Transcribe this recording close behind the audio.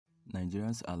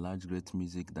Nigerians are large great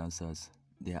music dancers.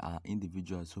 There are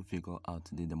individuals who figure out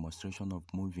the demonstration of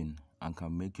moving and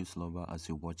can make you slower as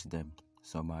you watch them.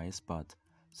 Some are expert,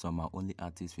 some are only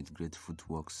artists with great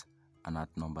footworks. And at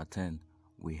number 10,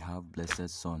 we have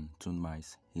Blessedson,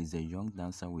 tunmise. He's a young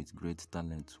dancer with great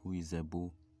talent who is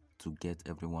able to get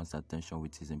everyone's attention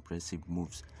with his impressive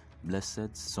moves.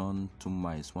 Blessedson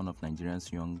tunmise, one of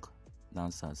Nigeria's young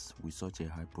dancers with such a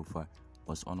high profile,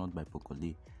 was honored by Poco.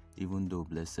 Even though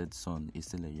Blessedson is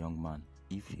still a young man,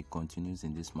 if he continues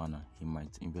in this manner, he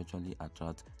might eventually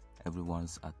attract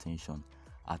everyone's attention.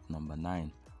 At number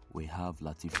 9, we have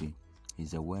Lartyf.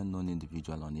 He's a well-known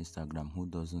individual on Instagram who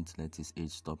doesn't let his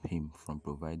age stop him from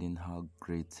providing how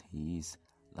great he is.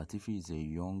 Lartyf is a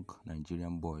young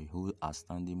Nigerian boy whose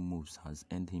outstanding moves has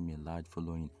earned him a large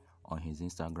following on his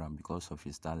Instagram because of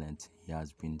his talent. He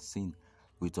has been seen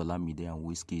with Olamide and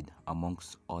Wizkid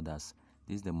amongst others.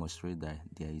 This demonstrates that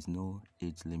there is no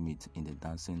age limit in the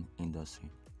dancing industry.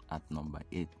 At number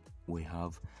 8, we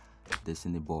have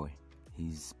Destiny Boy.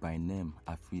 He's by name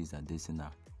Afeez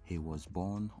Adesina. He was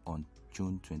born on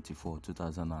June 24,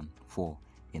 2004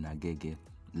 in Agege,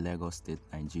 Lagos State,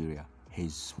 Nigeria.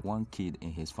 He's one kid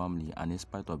in his family, and in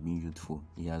spite of being youthful,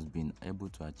 he has been able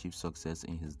to achieve success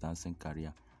in his dancing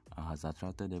career and has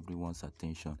attracted everyone's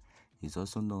attention. He's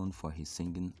also known for his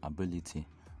singing ability.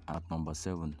 At number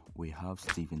 7, we have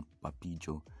Stephen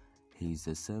Papi. He is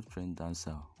a self-trained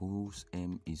dancer whose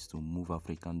aim is to move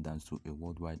African dance to a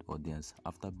worldwide audience.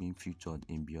 After being featured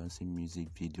in Beyonce's music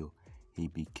video, he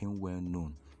became well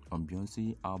known. On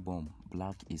Beyonce's album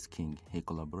Black is King, he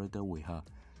collaborated with her.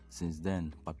 Since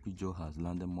then, Papi has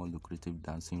landed more lucrative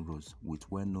dancing roles with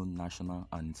well-known national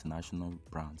and international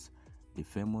brands. The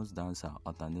famous dancer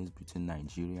alternates between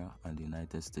Nigeria and the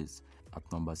United States. At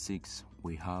number 6,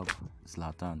 we have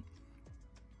Zlatan.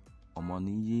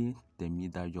 Omoniyi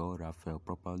Temidayo Raphael,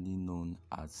 properly known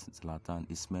as Zlatan,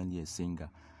 is mainly a singer,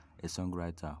 a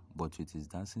songwriter, but with his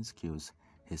dancing skills,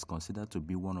 he is considered to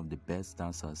be one of the best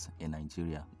dancers in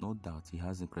Nigeria. No doubt he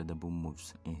has incredible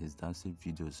moves in his dancing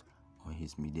videos on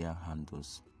his media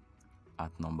handles.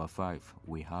 At number 5,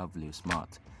 we have Lil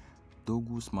Smart.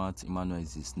 Odogwu Smart Emmanuel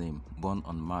is his name. Born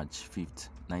on March 5th,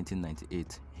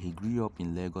 1998, he grew up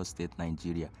in Lagos State,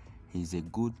 Nigeria. He is a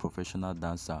good professional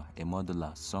dancer, a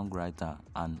modeler, songwriter,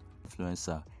 and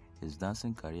influencer. His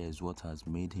dancing career is what has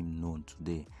made him known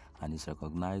today and is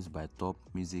recognized by top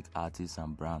music artists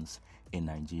and brands in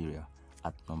Nigeria.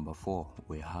 At number 4,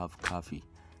 we have Kaffy.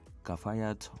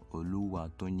 Kafayat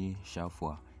Oluwatoyin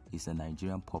Shafwa is a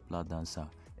Nigerian popular dancer,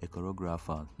 a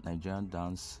choreographer, Nigerian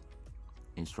dance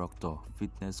instructor,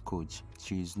 fitness coach.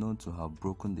 She is known to have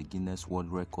broken the Guinness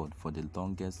World Record for the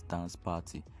longest dance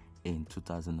party in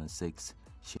 2006.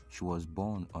 She was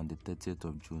born on the 30th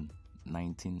of June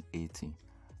 1980.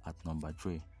 At number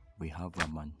 3, we have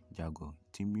Rahman Jago.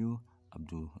 Timu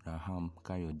Abdulrahman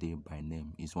Kayode by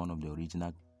name is one of the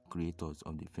original creators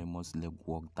of the famous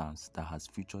legwork dance that has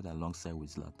featured alongside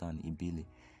with Zlatan Ibili.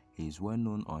 He is well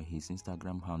known on his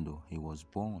Instagram handle. He was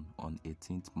born on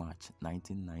 18th March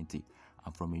 1990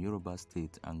 and from a Yoruba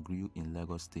state and grew in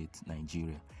Lagos State,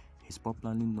 Nigeria. He is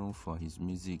popularly known for his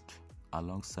music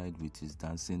alongside with his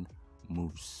dancing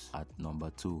moves. At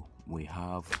number 2, we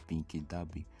have Pinkie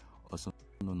Debbie, also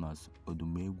known as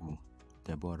Odogwu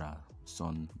Deborah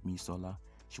Son Misola.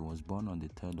 She was born on the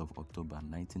 3rd of October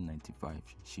 1995.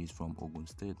 She is from Ogun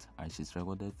State and she is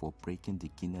recorded for breaking the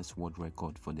Guinness World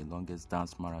Record for the longest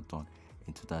dance marathon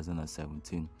in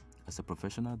 2017. As a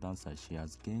professional dancer, she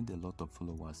has gained a lot of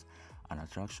followers and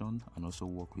attraction and also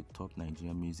worked with top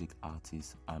Nigerian music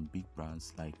artists and big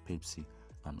brands like Pepsi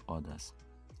and others.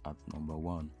 At number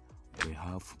 1, we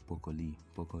have Poco.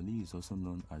 Poco is also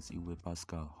known as Iwe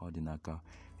Pascal Hodinaka.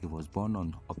 He was born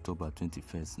on October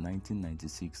 21st,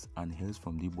 1996 and hails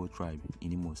from the Igbo tribe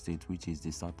in Imo State, which is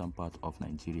the southern part of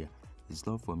Nigeria. His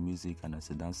love for music and as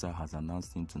a dancer has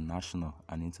announced him to national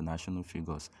and international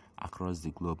figures across the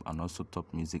globe and also top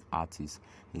music artists.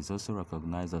 He is also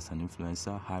recognized as an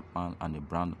influencer, hype man, and a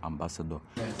brand ambassador.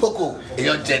 Poco,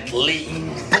 you're jet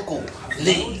Poco,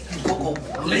 Poco,